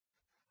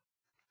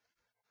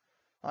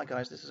Hi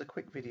guys, this is a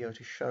quick video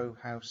to show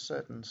how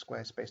certain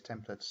Squarespace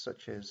templates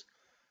such as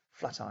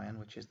Flatiron,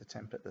 which is the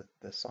template that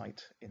the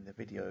site in the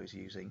video is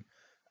using,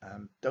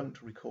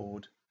 don't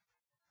record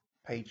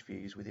page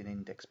views within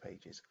index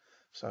pages.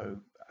 So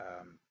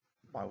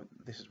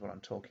this is what I'm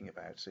talking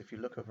about. So if you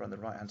look over on the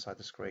right hand side of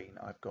the screen,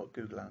 I've got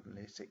Google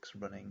Analytics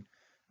running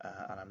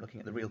and I'm looking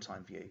at the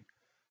real-time view.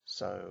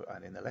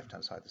 And in the left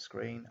hand side of the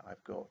screen,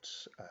 I've got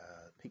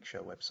Peak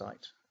Show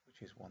website,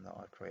 which is one that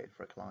I've created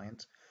for a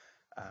client.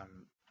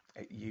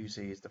 It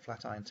uses the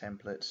Flatiron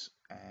templates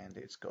and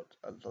it's got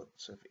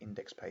lots of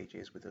index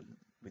pages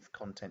with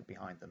content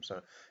behind them. So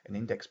an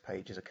index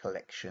page is a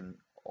collection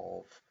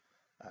of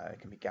it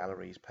can be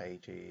galleries,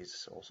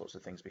 pages, all sorts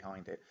of things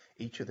behind it.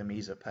 Each of them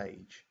is a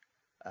page,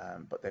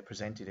 but they're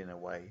presented in a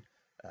way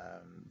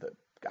that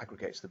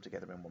aggregates them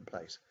together in one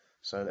place.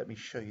 So let me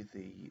show you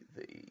the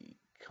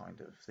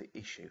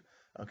issue.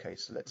 Okay,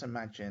 so let's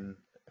imagine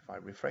if I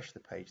refresh the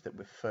page that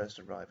we're first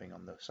arriving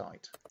on the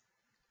site.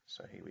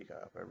 So here we go.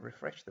 If I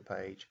refresh the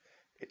page,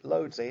 it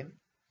loads in.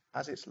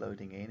 As it's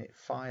loading in, it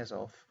fires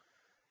off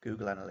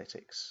Google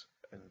Analytics.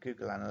 And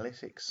Google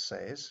Analytics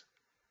says,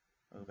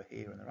 over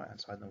here on the right hand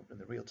side in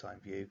the real-time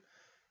view,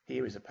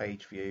 here is a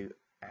page view.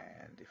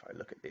 And if I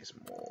look at this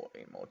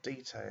in more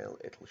detail,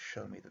 it'll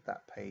show me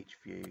that page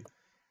view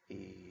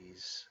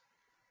is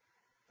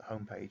the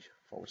home page,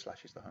 /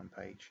 is the home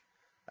page.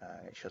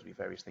 It shows me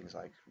various things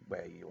like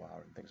where you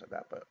are and things like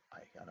that, but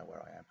I know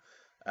where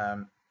I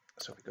am.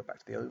 So if we go back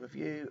to the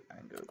overview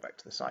and go back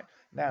to the site.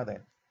 Now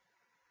then,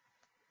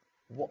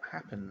 what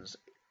happens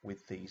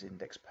with these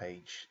index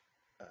page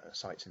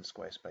sites in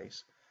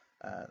Squarespace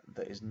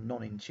that is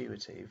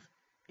non-intuitive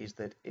is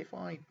that if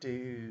I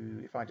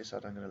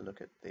decide I'm going to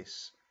look at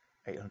this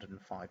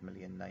 805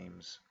 million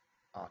names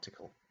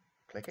article,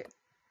 click it.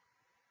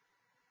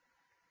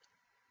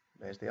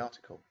 There's the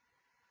article.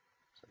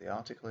 So the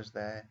article is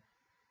there.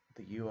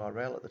 The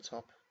URL at the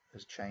top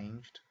has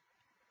changed.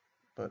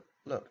 But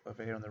look,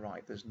 over here on the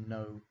right, there's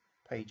no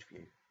page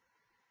view.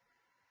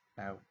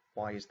 Now,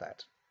 why is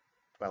that?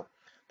 Well,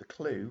 the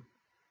clue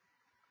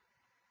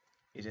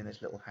is in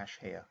this little hash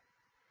here,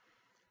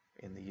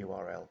 in the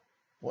URL.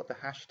 What the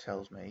hash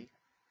tells me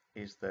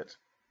is that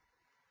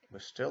we're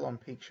still on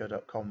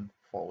peakshow.com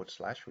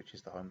 /, which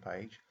is the home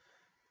page,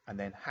 and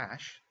then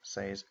hash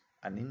says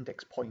an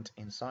index point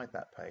inside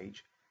that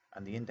page,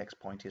 and the index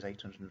point is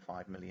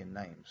 805 million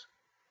names.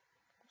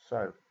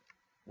 So,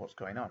 what's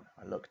going on?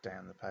 I look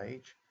down the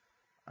page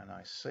and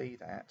I see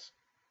that,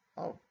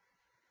 oh,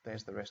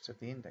 there's the rest of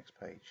the index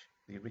page,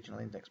 the original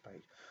index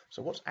page.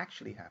 So what's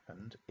actually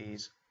happened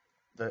is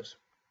that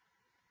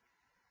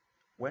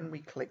when we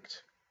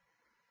clicked,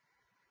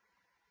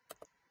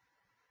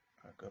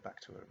 I'll go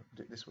back to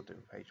this will do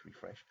a page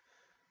refresh.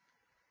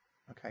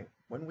 Okay,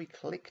 when we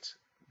clicked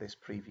this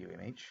preview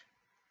image,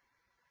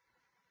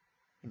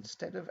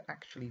 instead of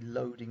actually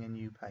loading a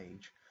new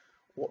page,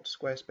 what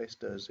Squarespace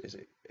does is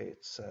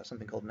it's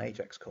something called an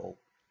Ajax call.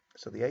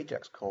 So the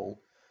Ajax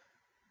call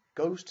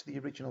goes to the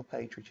original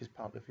page, which is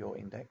part of your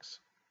index,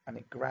 and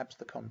it grabs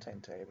the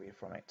content area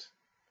from it.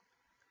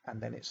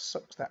 And then it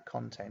sucks that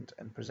content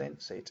and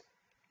presents it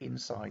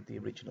inside the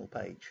original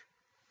page.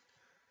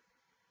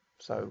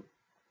 So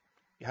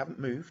you haven't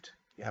moved,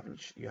 you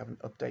haven't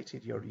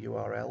updated your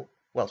URL.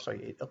 Well,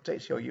 sorry, it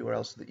updates your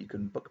URL so that you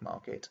can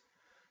bookmark it,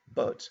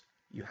 but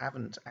you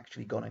haven't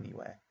actually gone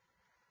anywhere.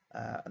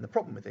 And the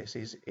problem with this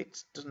is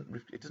it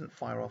doesn't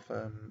fire off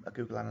a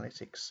Google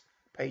Analytics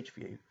page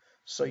view,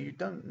 so you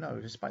don't know,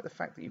 despite the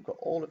fact that you've got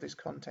all of this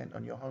content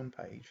on your home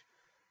page,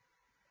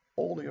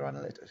 all your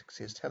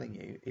analytics is telling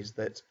you is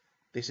that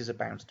this is a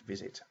bounced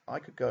visit. I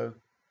could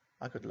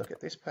look at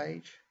this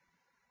page,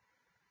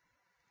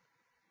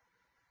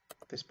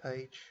 this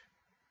page,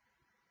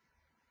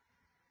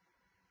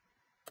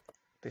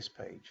 this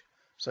page.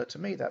 So to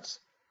me,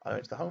 I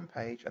went to the home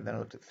page and then I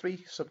looked at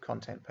 3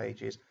 sub-content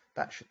pages.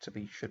 That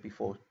should be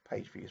 4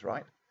 page views,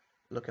 right?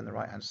 Look in the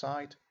right hand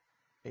side,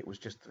 it was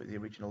just the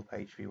original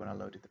page view when I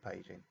loaded the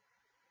page in.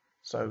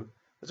 So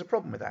there's a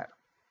problem with that.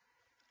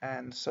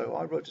 And so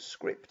I wrote a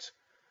script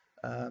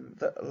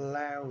that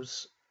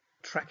allows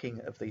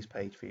tracking of these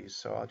page views.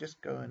 So I'll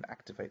just go and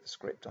activate the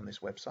script on this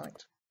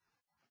website.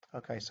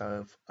 Okay,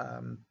 so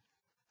I've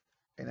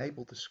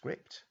enabled the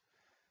script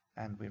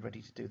and we're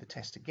ready to do the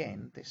test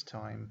again, this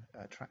time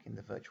tracking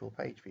the virtual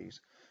page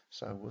views.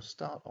 So we'll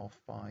start off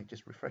by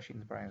just refreshing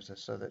the browser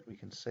so that we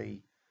can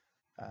see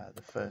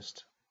the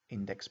first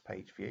index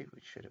page view,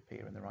 which should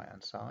appear in the right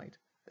hand side.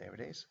 There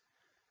it is,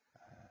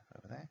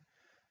 over there.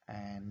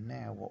 And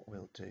now what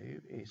we'll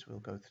do is we'll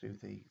go through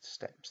the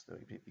steps that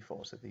we did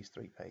before, so these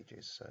 3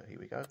 pages. So here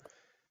we go,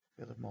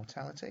 Bill of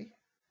Mortality,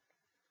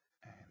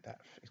 and that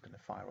is going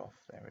to fire off.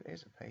 There it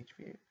is, a page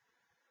view.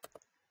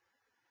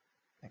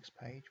 Next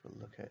page,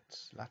 we'll look at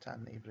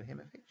Zlatan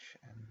Ibrahimovic,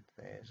 and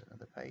there's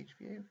another page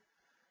view.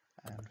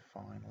 And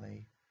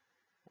finally,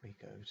 we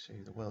go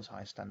to the world's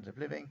highest standard of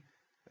living.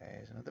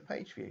 There's another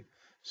page view.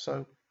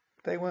 So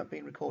they weren't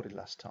being recorded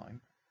last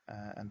time,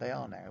 and they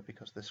are now,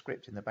 because the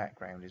script in the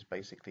background is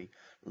basically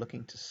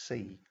looking to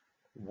see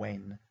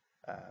when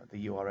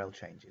the URL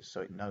changes,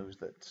 so it knows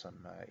that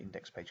some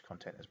index page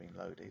content has been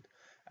loaded,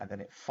 and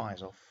then it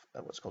fires off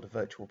what's called a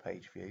virtual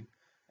page view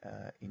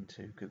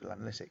into Google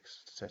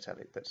Analytics to tell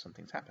it that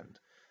something's happened.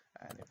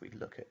 And if we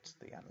look at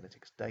the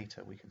analytics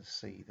data, we can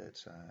see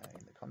that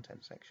in the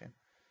content section,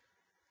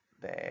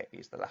 there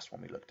is the last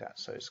one we looked at.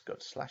 So it's got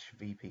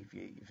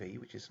 /VPV,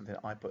 which is something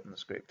that I put in the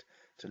script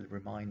to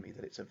remind me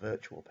that it's a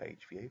virtual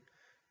page view.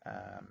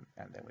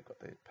 And then we've got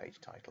the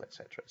page title,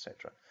 etc.,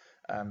 etc.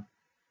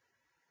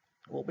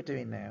 What we're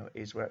doing now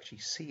is we're actually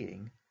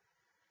seeing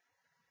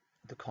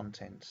the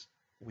content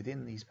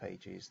within these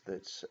pages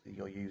that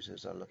your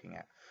users are looking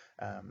at,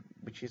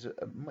 which is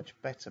a much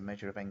better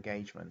measure of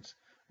engagement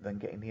than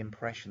getting the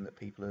impression that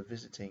people are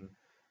visiting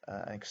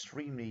an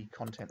extremely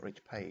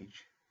content-rich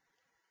page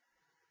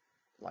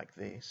like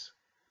this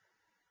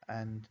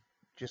and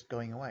just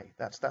going away.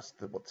 That's what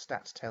the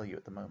stats tell you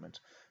at the moment.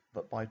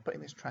 But by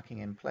putting this tracking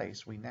in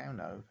place, we now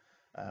know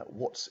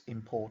what's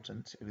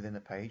important within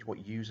a page,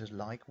 what users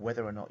like,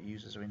 whether or not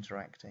users are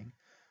interacting.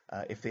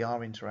 If they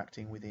are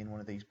interacting within one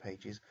of these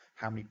pages,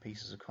 how many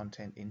pieces of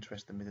content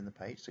interest them within the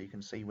page, so you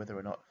can see whether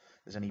or not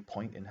there's any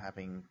point in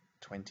having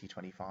 20,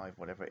 25,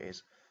 whatever it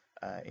is,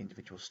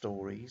 individual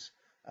stories,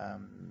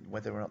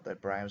 whether or not they're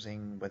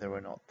browsing, whether or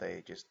not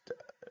they're just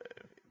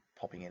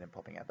popping in and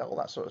popping out. All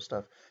that sort of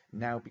stuff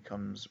now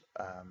becomes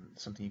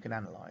something you can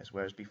analyze,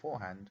 whereas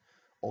beforehand,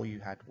 all you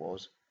had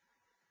was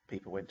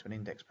people went to an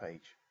index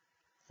page,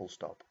 full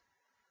stop.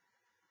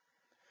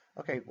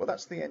 Okay, well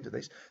that's the end of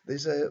this.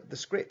 There's the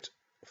script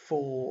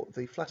for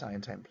the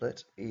Flatiron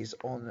template is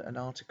on an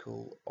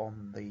article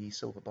on the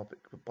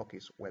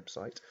Silverbockis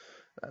website.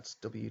 That's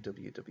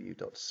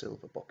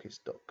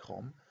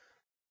www.silverbockis.com.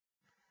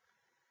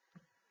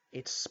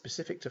 It's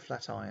specific to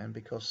Flatiron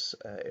because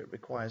it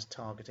requires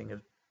targeting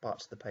of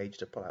parts of the page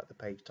to pull out the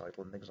page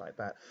title and things like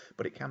that,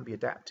 but it can be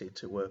adapted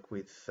to work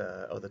with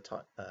other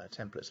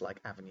templates like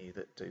Avenue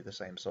that do the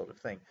same sort of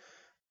thing.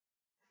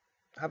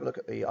 Have a look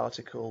at the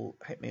article,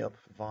 hit me up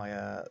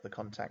via the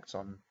contacts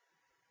on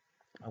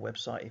my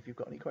website if you've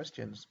got any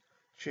questions.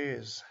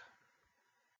 Cheers.